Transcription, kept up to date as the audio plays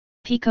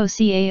Pico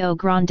Cao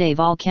Grande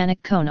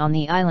volcanic cone on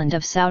the island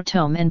of Sao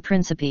Tome and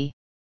Príncipe.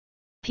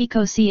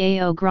 Pico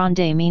Cao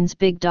Grande means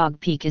Big Dog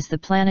Peak is the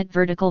planet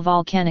vertical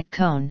volcanic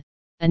cone.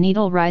 A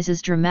needle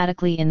rises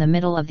dramatically in the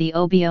middle of the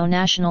Obo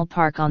National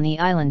Park on the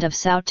island of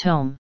Sao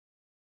Tome.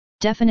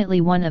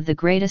 Definitely one of the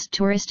greatest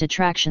tourist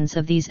attractions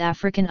of these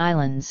African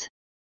islands.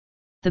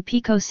 The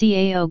Pico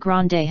Cao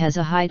Grande has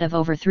a height of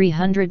over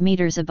 300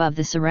 meters above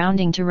the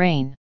surrounding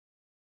terrain.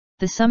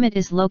 The summit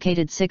is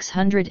located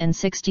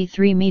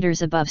 663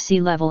 meters above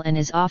sea level and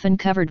is often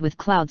covered with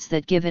clouds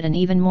that give it an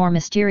even more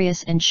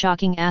mysterious and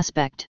shocking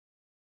aspect.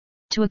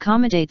 To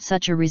accommodate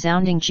such a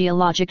resounding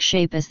geologic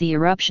shape as the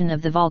eruption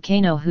of the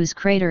volcano whose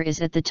crater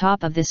is at the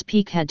top of this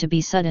peak had to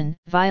be sudden,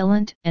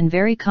 violent, and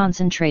very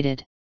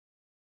concentrated.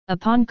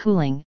 Upon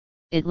cooling,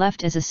 it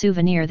left as a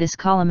souvenir this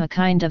column a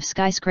kind of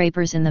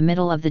skyscrapers in the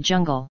middle of the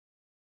jungle.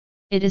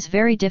 It is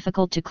very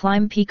difficult to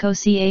climb Pico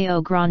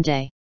Cao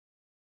Grande.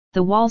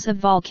 The walls of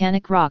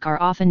volcanic rock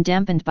are often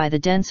dampened by the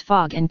dense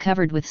fog and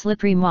covered with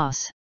slippery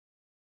moss.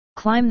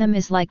 Climb them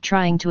is like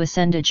trying to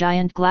ascend a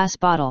giant glass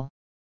bottle.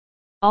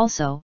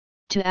 Also,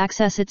 to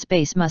access its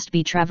base must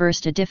be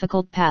traversed a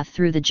difficult path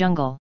through the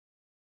jungle.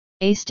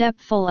 A steppe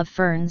full of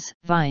ferns,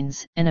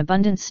 vines, and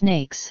abundant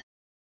snakes.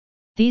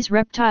 These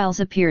reptiles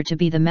appear to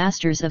be the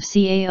masters of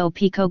Cao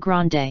Pico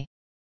Grande.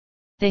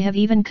 They have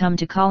even come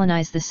to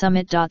colonize the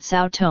summit.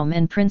 Sao Tome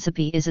and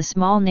Príncipe is a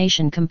small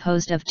nation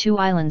composed of 2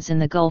 islands in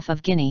the Gulf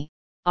of Guinea,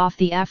 off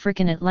the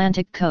African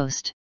Atlantic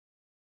coast.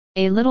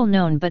 A little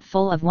known but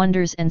full of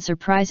wonders and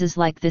surprises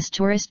like this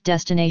tourist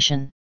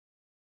destination.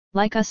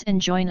 Like us and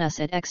join us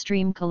at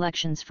Extreme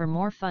Collections for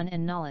more fun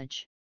and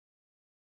knowledge.